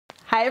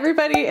Hi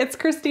everybody, it's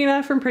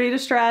Christina from Pretty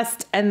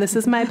Distressed, and this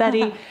is my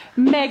buddy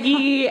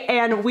Maggie,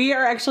 and we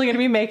are actually going to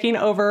be making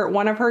over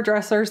one of her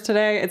dressers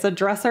today. It's a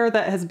dresser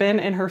that has been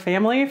in her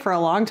family for a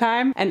long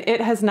time, and it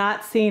has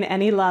not seen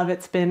any love.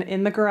 It's been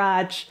in the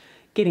garage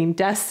getting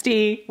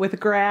dusty with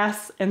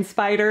grass and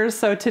spiders.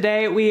 So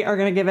today we are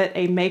going to give it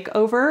a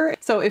makeover.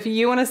 So if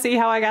you want to see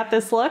how I got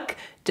this look,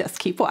 just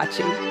keep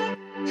watching.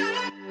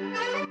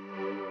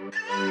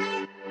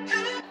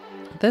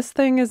 This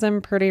thing is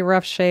in pretty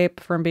rough shape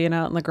from being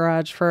out in the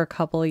garage for a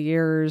couple of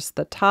years.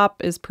 The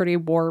top is pretty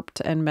warped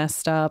and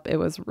messed up. It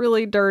was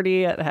really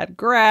dirty. It had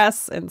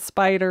grass and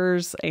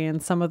spiders,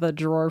 and some of the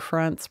drawer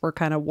fronts were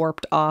kind of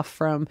warped off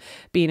from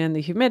being in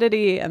the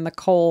humidity and the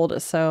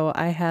cold. So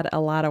I had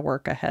a lot of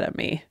work ahead of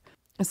me.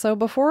 So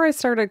before I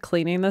started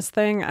cleaning this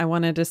thing, I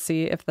wanted to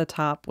see if the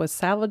top was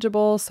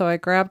salvageable. So I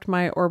grabbed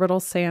my orbital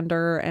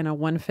sander and a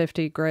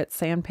 150 grit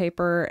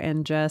sandpaper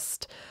and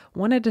just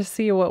wanted to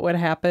see what would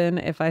happen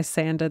if I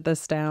sanded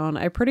this down.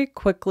 I pretty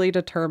quickly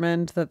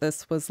determined that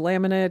this was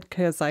laminate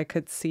because I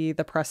could see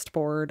the pressed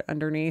board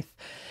underneath.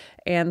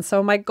 And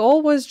so my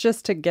goal was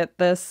just to get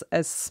this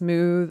as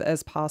smooth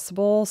as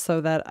possible so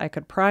that I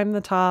could prime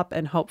the top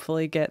and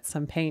hopefully get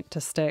some paint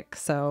to stick.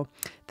 So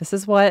this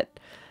is what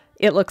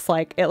it looks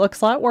like. It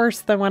looks a lot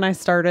worse than when I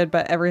started,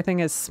 but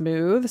everything is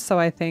smooth. So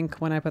I think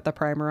when I put the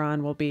primer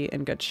on, we'll be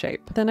in good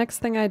shape. The next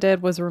thing I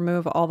did was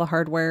remove all the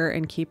hardware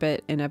and keep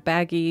it in a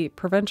baggie.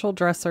 Provincial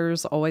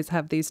dressers always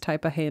have these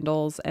type of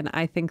handles, and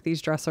I think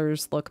these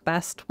dressers look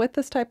best with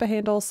this type of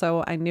handle.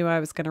 So I knew I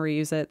was going to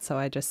reuse it. So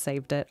I just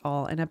saved it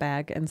all in a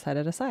bag and set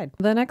it aside.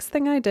 The next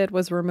thing I did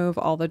was remove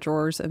all the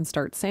drawers and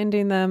start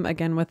sanding them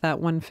again with that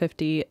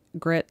 150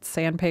 grit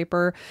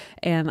sandpaper.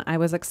 And I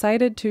was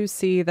excited to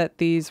see that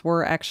these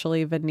were actually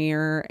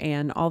veneer,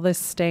 and all this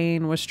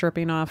stain was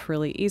stripping off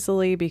really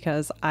easily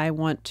because I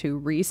want to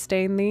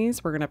restain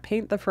these. We're going to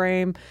paint the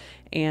frame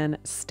and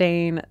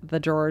stain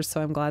the drawers,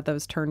 so I'm glad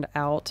those turned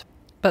out.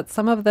 But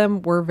some of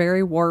them were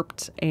very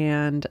warped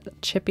and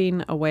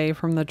chipping away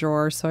from the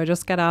drawer, so I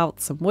just got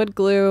out some wood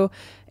glue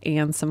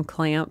and some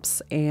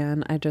clamps,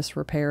 and I just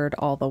repaired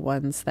all the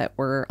ones that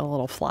were a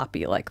little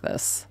floppy like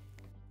this.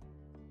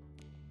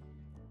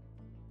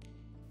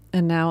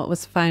 And now it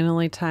was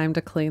finally time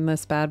to clean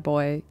this bad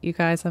boy. You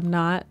guys, I'm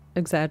not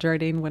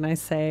exaggerating when I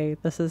say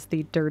this is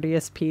the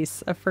dirtiest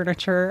piece of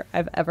furniture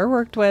I've ever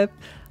worked with.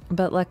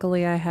 But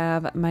luckily I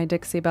have my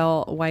Dixie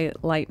Belle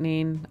White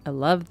Lightning. I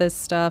love this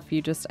stuff.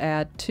 You just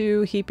add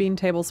 2 heaping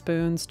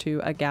tablespoons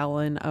to a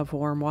gallon of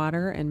warm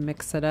water and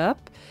mix it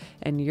up,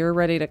 and you're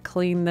ready to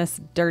clean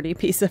this dirty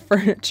piece of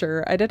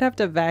furniture. I did have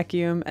to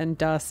vacuum and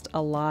dust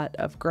a lot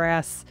of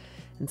grass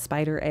and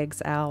spider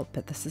eggs out,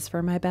 but this is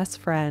for my best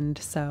friend,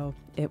 so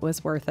it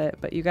was worth it.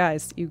 But you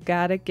guys, you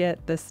gotta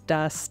get this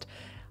dust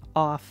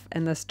off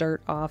and this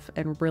dirt off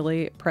and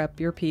really prep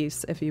your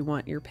piece if you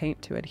want your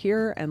paint to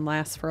adhere and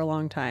last for a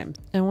long time.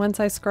 And once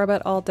I scrub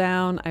it all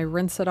down, I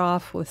rinse it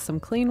off with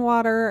some clean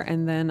water,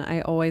 and then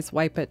I always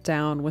wipe it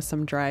down with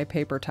some dry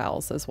paper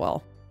towels as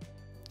well.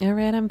 All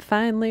right, I'm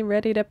finally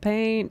ready to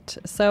paint.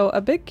 So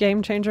a big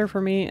game changer for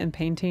me in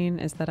painting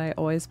is that I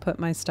always put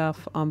my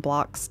stuff on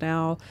blocks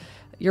now.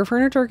 Your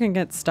furniture can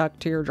get stuck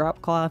to your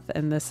drop cloth,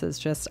 and this is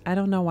just, I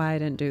don't know why I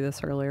didn't do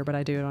this earlier, but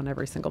I do it on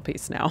every single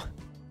piece now.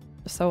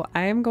 So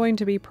I am going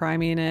to be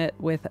priming it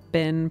with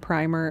bin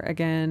primer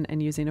again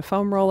and using a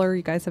foam roller.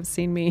 You guys have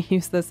seen me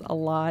use this a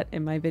lot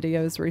in my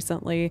videos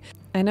recently.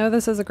 I know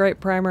this is a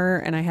great primer,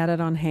 and I had it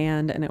on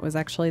hand, and it was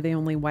actually the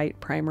only white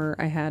primer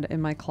I had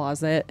in my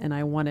closet, and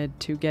I wanted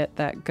to get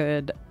that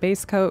good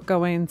base coat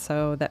going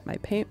so that my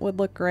paint would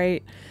look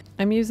great.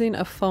 I'm using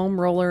a foam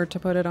roller to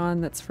put it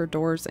on that's for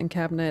doors and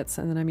cabinets,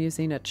 and then I'm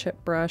using a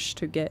chip brush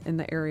to get in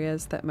the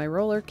areas that my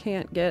roller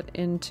can't get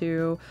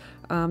into.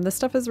 This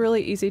stuff is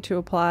really easy to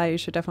apply. You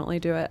should definitely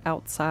do it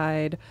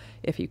outside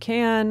if you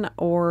can,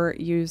 or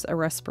use a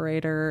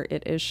respirator.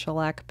 It is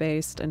shellac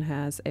based and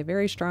has a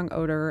very strong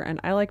odor, and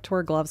I like to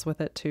wear gloves with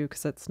it too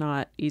because it's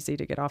not easy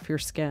to get off your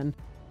skin.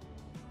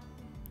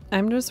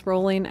 I'm just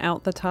rolling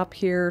out the top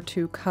here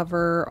to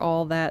cover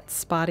all that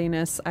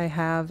spottiness I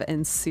have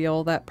and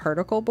seal that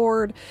particle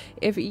board.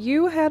 If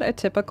you had a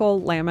typical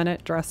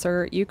laminate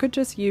dresser, you could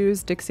just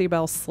use Dixie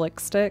Belle Slick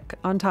Stick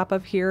on top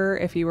of here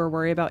if you were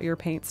worried about your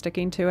paint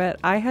sticking to it.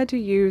 I had to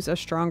use a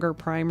stronger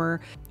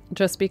primer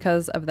just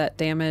because of that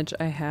damage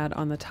I had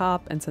on the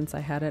top, and since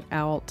I had it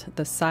out,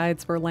 the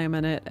sides were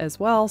laminate as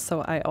well,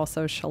 so I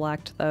also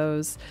shellacked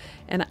those.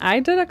 And I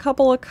did a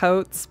couple of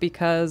coats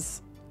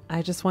because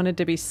I just wanted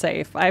to be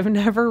safe. I've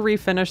never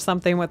refinished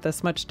something with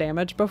this much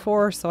damage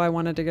before, so I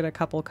wanted to get a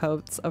couple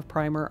coats of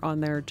primer on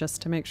there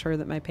just to make sure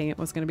that my paint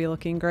was going to be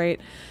looking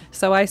great.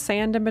 So I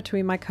sand in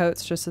between my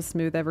coats just to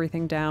smooth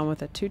everything down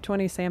with a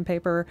 220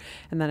 sandpaper,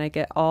 and then I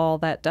get all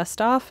that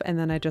dust off, and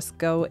then I just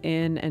go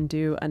in and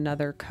do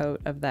another coat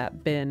of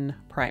that bin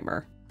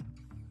primer.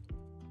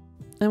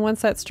 And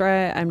once that's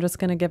dry, I'm just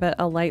going to give it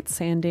a light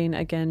sanding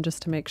again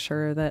just to make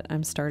sure that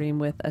I'm starting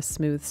with a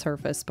smooth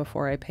surface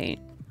before I paint.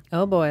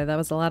 Oh boy, that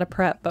was a lot of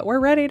prep, but we're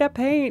ready to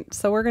paint.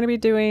 So we're going to be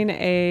doing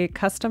a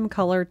custom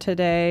color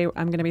today.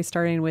 I'm going to be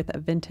starting with a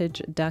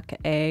vintage duck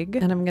egg,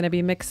 and I'm going to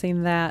be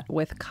mixing that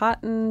with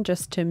cotton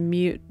just to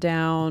mute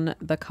down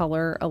the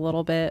color a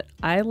little bit.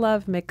 I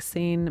love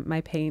mixing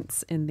my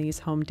paints in these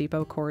Home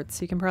Depot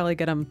quarts. You can probably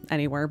get them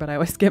anywhere, but I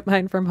always get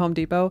mine from Home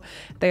Depot.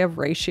 They have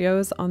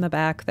ratios on the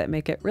back that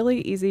make it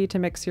really easy to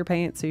mix your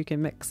paint, so you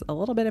can mix a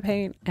little bit of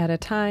paint at a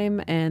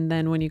time, and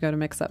then when you go to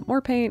mix up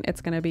more paint, it's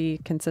going to be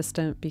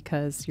consistent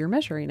because you're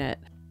measuring it.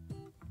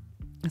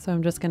 So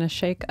I'm just going to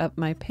shake up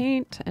my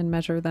paint and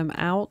measure them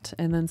out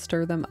and then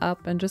stir them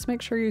up, and just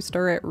make sure you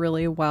stir it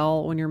really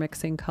well when you're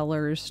mixing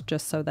colors,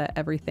 just so that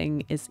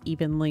everything is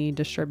evenly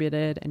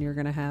distributed and you're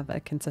going to have a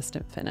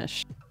consistent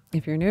finish.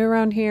 If you're new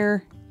around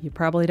here, you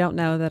probably don't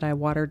know that I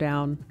water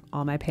down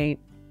all my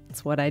paint.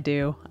 It's what I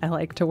do. I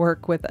like to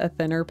work with a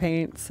thinner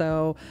paint,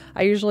 so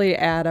I usually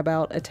add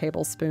about a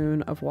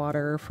tablespoon of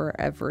water for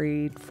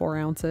every 4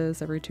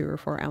 ounces, every 2 or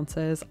 4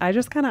 ounces. I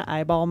just kind of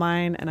eyeball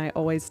mine, and I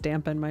always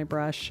dampen my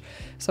brush.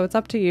 So it's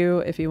up to you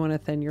if you want to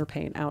thin your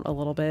paint out a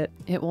little bit.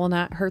 It will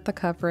not hurt the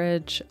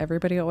coverage.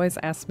 Everybody always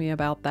asks me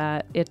about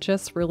that. It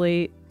just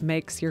really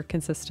makes your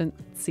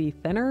consistency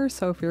thinner.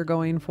 So if you're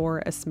going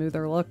for a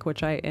smoother look,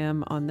 which I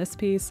am on this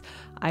piece,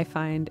 I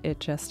find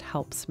it just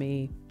helps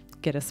me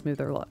get a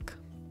smoother look.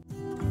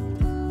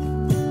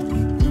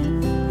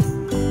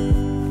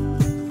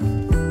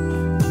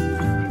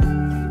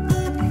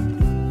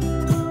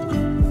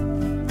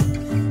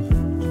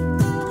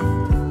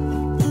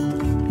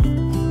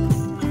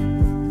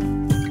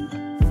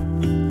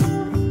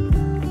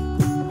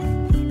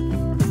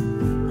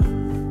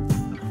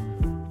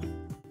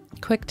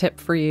 Quick tip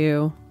for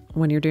you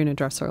when you're doing a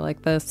dresser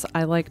like this,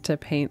 I like to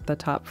paint the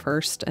top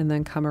first and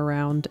then come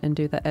around and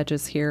do the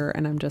edges here,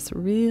 and I'm just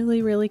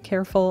really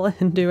careful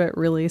and do it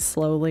really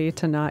slowly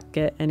to not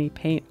get any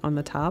paint on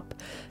the top,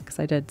 because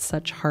I did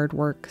such hard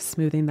work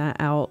smoothing that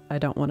out. I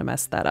don't want to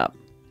mess that up.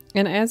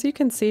 And as you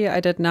can see,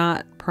 I did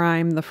not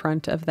prime the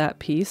front of that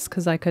piece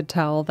because I could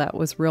tell that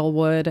was real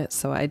wood.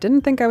 So I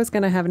didn't think I was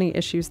going to have any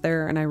issues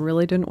there, and I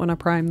really didn't want to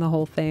prime the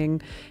whole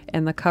thing.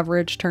 And the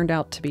coverage turned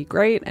out to be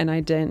great, and I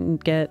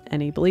didn't get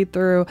any bleed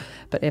through.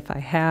 But if I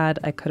had,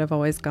 I could have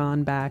always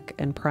gone back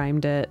and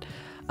primed it.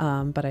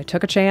 But I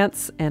took a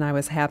chance, and I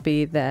was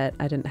happy that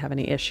I didn't have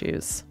any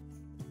issues.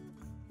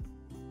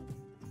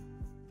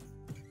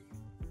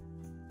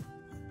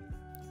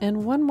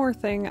 And one more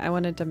thing I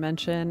wanted to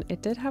mention,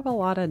 it did have a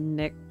lot of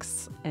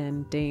nicks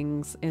and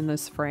dings in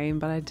this frame,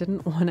 but I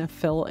didn't want to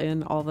fill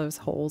in all those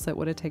holes. It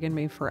would have taken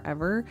me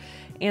forever,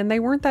 and they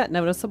weren't that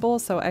noticeable.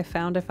 So I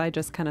found if I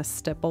just kind of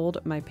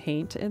stippled my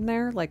paint in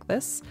there like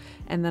this,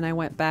 and then I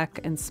went back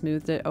and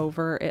smoothed it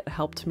over, it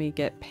helped me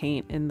get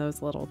paint in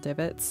those little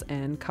divots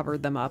and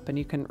covered them up, and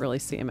you couldn't really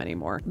see them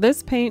anymore.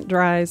 This paint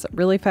dries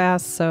really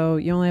fast, so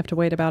you only have to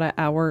wait about an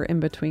hour in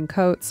between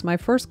coats. My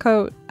first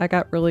coat, I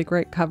got really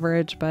great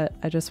coverage, but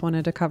I just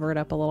wanted to cover it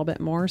up a little bit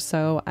more,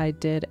 so I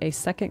did a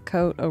second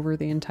coat over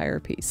the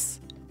entire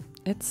piece.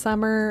 It's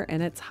summer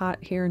and it's hot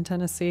here in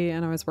Tennessee,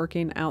 and I was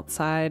working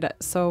outside,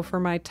 so for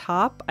my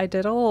top I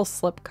did a little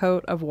slip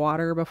coat of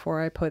water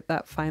before I put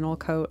that final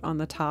coat on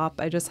the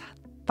top. I just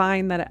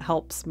find that it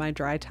helps my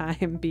dry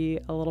time be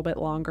a little bit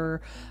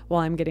longer while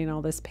I'm getting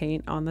all this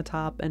paint on the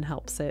top, and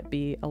helps it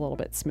be a little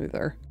bit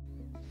smoother.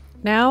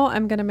 Now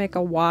I'm going to make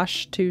a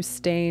wash to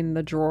stain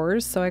the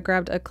drawers. So I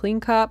grabbed a clean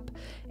cup,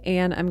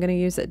 and I'm going to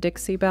use a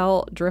Dixie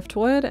Belle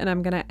driftwood, and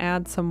I'm going to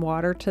add some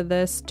water to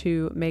this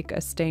to make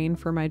a stain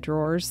for my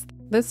drawers.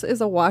 This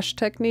is a wash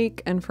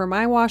technique, and for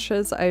my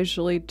washes I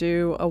usually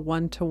do a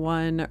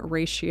 1-to-1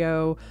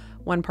 ratio,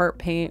 1 part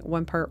paint,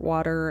 1 part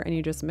water, and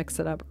you just mix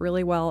it up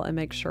really well and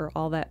make sure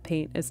all that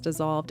paint is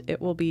dissolved.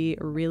 It will be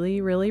really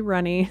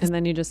runny, and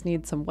then you just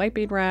need some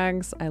wiping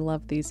rags. I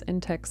love these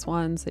Intex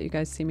ones that you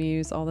guys see me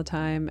use all the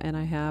time, and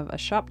I have a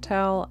shop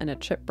towel and a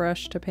chip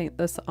brush to paint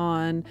this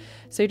on.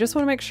 So you just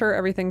want to make sure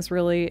everything's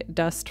really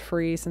dust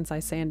free. Since I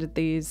sanded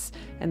these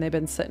and they've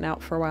been sitting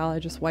out for a while, I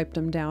just wiped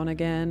them down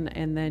again,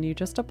 and then you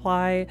just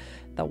apply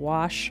the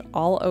wash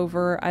all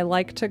over. I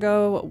like to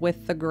go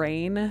with the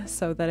grain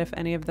so that if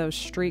any of those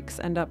streaks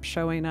end up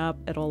showing up,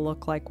 it'll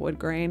look like wood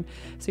grain.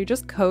 So you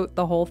just coat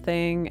the whole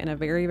thing in a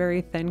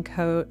very thin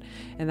coat,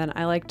 and then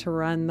I like to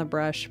run the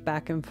brush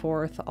back and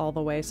forth all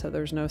the way so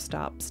there's no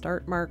stop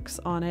start marks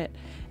on it.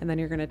 And then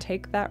you're going to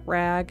take that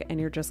rag and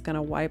you're just going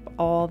to wipe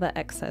all the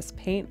excess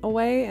paint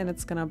away, and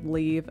it's going to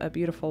leave a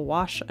beautiful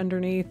wash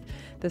underneath.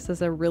 This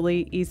is a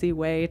really easy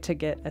way to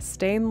get a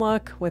stain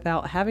look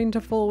without having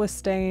to fool with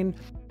stain.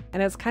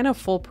 And it's kind of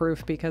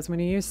foolproof, because when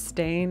you use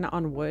stain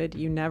on wood,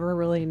 you never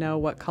really know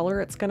what color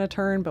it's going to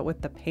turn, but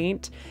with the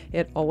paint,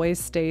 it always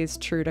stays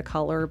true to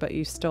color, but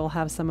you still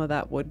have some of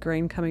that wood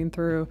grain coming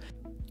through.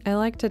 I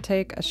like to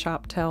take a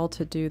shop towel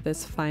to do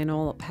this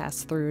final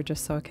pass through,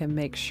 just so I can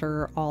make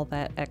sure all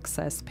that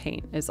excess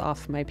paint is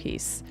off my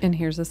piece. And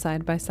here's a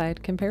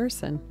side-by-side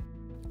comparison.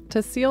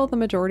 To seal the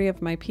majority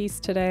of my piece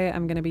today,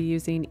 I'm going to be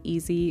using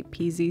Easy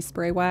Peasy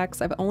spray wax.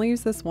 I've only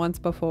used this once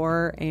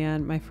before,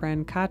 and my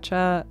friend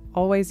Katja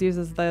always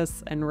uses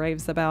this and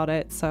raves about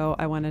it, so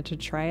I wanted to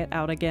try it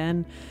out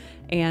again.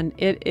 And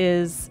it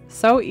is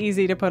so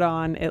easy to put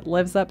on. It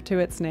lives up to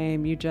its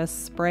name. You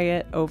just spray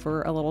it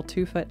over a little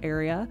 2-foot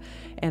area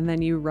and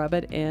then you rub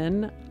it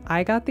in.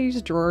 I got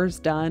these drawers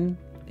done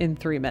in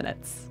 3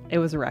 minutes. It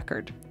was a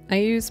record. I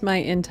used my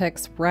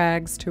Intex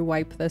rags to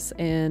wipe this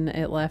in.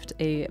 It left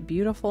a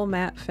beautiful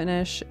matte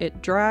finish.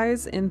 It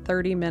dries in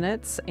 30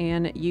 minutes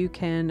and you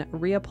can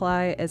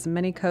reapply as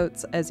many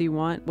coats as you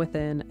want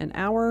within an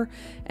hour,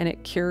 and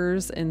it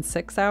cures in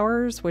 6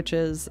 hours, which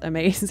is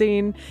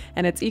amazing.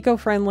 And it's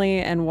eco-friendly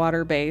and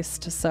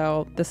water-based,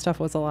 so this stuff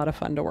was a lot of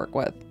fun to work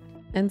with.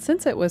 And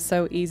since it was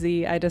so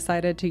easy, I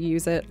decided to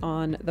use it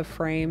on the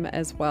frame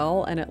as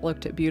well, and it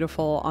looked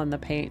beautiful on the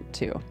paint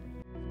too.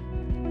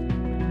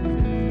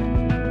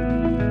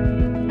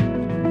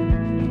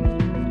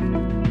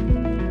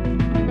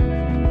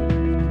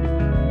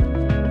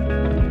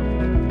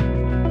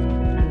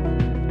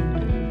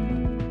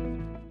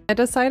 I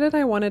decided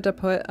I wanted to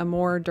put a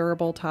more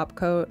durable top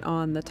coat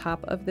on the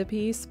top of the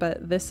piece,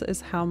 but this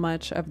is how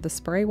much of the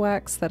spray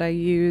wax that I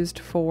used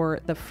for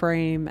the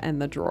frame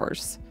and the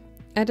drawers.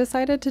 I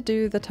decided to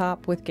do the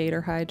top with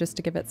gator hide just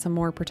to give it some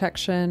more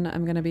protection.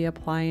 I'm going to be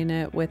applying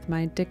it with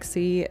my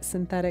Dixie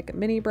synthetic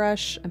mini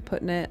brush and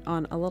putting it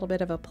on a little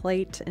bit of a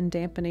plate and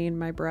dampening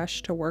my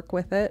brush to work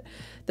with it.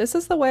 This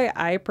is the way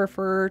I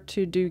prefer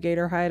to do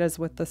gator hide, is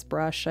with this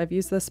brush. I've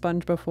used this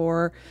sponge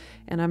before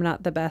and I'm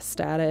not the best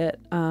at it.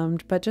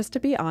 But just to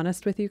be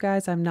honest with you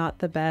guys, I'm not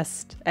the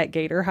best at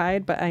gator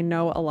hide, but I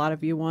know a lot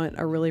of you want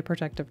a really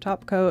protective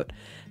top coat.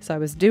 So I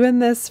was doing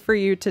this for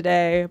you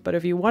today. But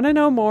if you want to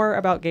know more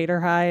about gator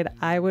hide,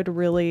 I would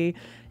really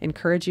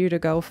encourage you to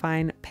go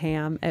find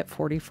Pam at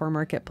 44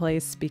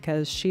 Marketplace,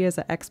 because she is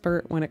an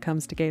expert when it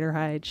comes to gator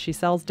hide. She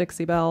sells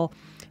Dixie Belle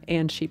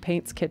and she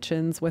paints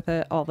kitchens with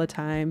it all the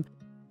time.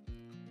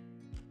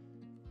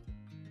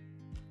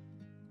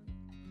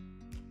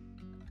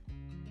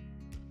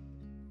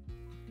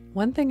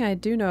 One thing I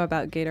do know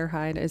about gator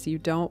hide is you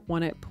don't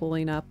want it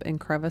pulling up in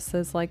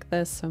crevices like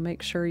this, so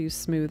make sure you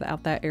smooth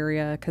out that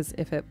area, because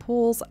if it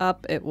pulls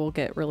up, it will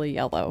get really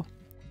yellow.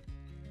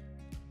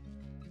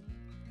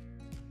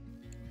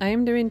 I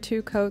am doing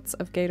 2 coats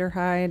of gator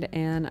hide,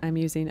 and I'm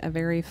using a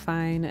very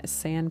fine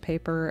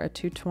sandpaper, a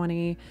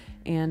 220,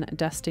 and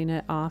dusting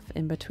it off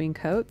in between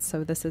coats.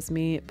 So this is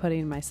me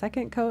putting my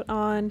second coat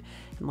on.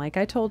 And like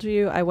I told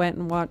you, I went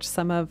and watched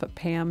some of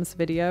Pam's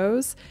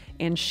videos,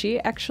 and she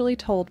actually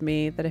told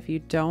me that if you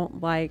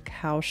don't like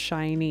how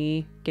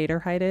shiny gator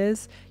hide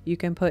is, you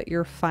can put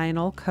your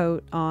final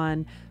coat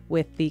on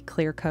with the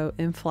clear coat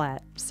in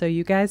flat. So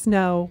you guys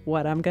know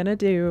what I'm gonna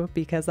do,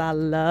 because I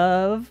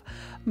love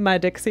my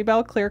Dixie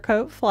Belle clear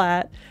coat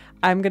flat.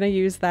 I'm gonna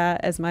use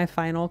that as my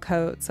final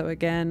coat. So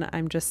again,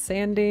 I'm just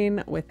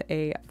sanding with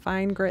a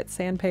fine grit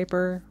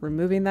sandpaper,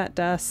 removing that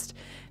dust,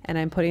 and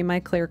I'm putting my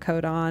clear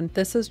coat on.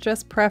 This is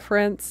just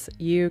preference.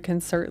 You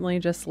can certainly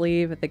just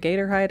leave the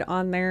gator hide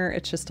on there.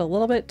 It's just a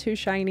little bit too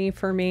shiny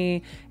for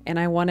me, and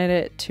I wanted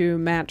it to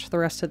match the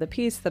rest of the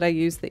piece that I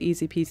used the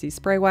Easy Peasy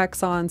spray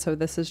wax on. So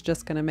this is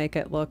just gonna make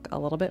it look a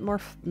little bit more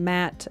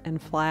matte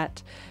and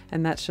flat,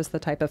 and that's just the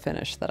type of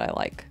finish that I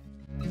like.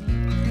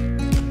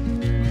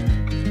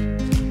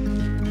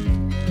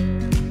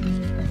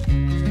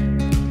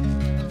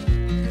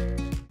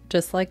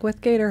 Just like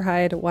with gator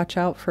hide, watch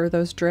out for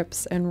those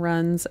drips and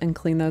runs and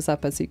clean those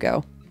up as you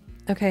go.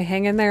 Okay,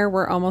 hang in there.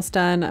 We're almost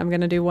done. I'm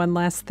going to do one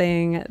last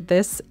thing.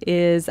 This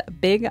is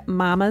Big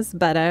Mama's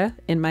Butter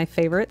in my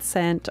favorite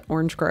scent,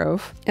 Orange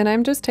Grove. And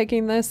I'm just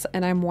taking this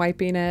and I'm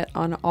wiping it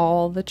on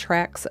all the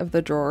tracks of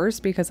the drawers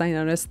because I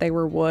noticed they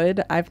were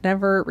wood. I've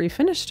never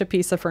refinished a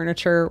piece of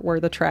furniture where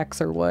the tracks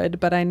are wood,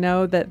 but I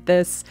know that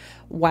this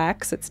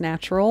wax, it's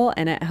natural,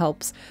 and it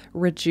helps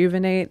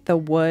rejuvenate the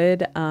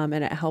wood, and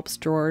it helps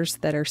drawers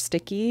that are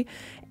sticky,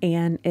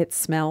 and it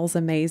smells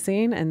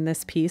amazing. And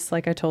this piece,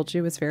 like I told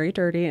you, was very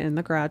dirty in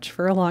the garage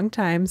for a long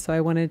time, so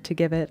I wanted to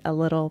give it a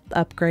little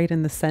upgrade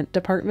in the scent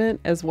department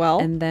as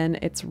well. And then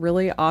it's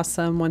really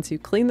awesome, once you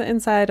clean the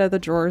inside of the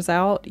drawers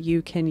out,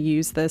 you can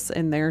use this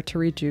in there to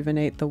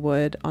rejuvenate the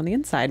wood on the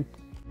inside.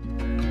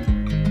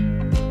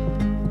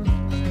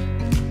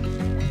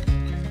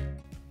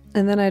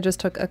 And then I just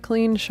took a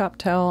clean shop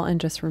towel and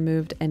just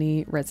removed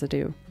any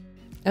residue.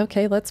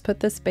 Okay, let's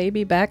put this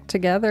baby back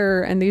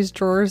together. And these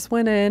drawers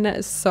went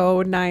in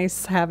so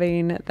nice,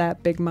 having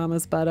that Big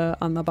Mama's Butter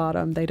on the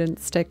bottom. They didn't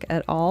stick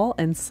at all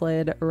and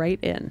slid right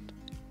in.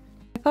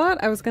 I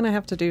thought I was gonna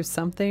have to do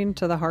something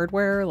to the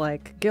hardware,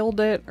 like gild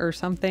it or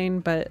something,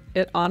 but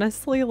it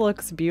honestly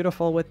looks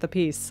beautiful with the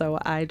piece. So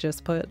I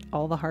just put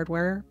all the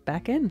hardware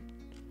back in.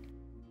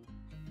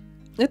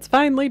 It's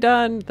finally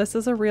done. This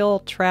is a real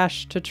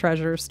trash to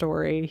treasure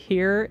story.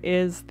 Here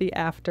is the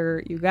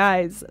after. You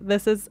guys,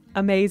 this is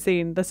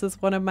amazing. This is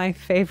one of my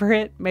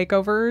favorite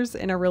makeovers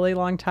in a really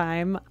long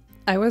time.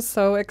 I was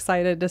so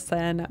excited to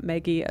send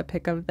Maggie a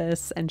pic of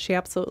this, and she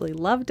absolutely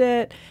loved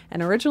it.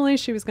 And originally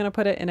she was going to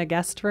put it in a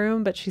guest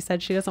room, but she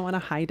said she doesn't want to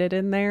hide it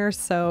in there,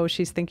 so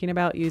she's thinking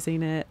about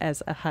using it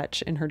as a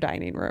hutch in her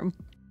dining room.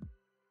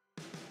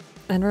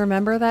 And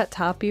remember that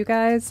top, you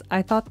guys?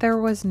 I thought there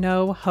was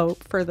no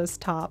hope for this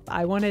top.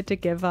 I wanted to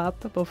give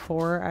up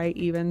before I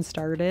even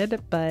started,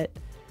 but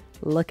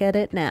look at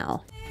it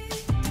now.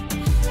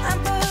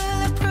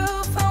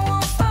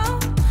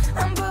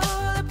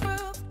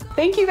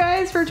 Thank you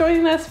guys for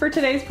joining us for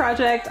today's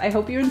project. I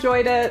hope you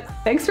enjoyed it.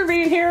 Thanks for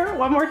being here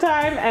one more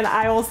time, and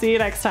I will see you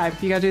next time.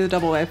 You gotta do the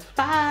double wave.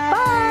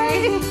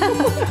 Bye.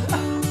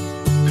 Bye.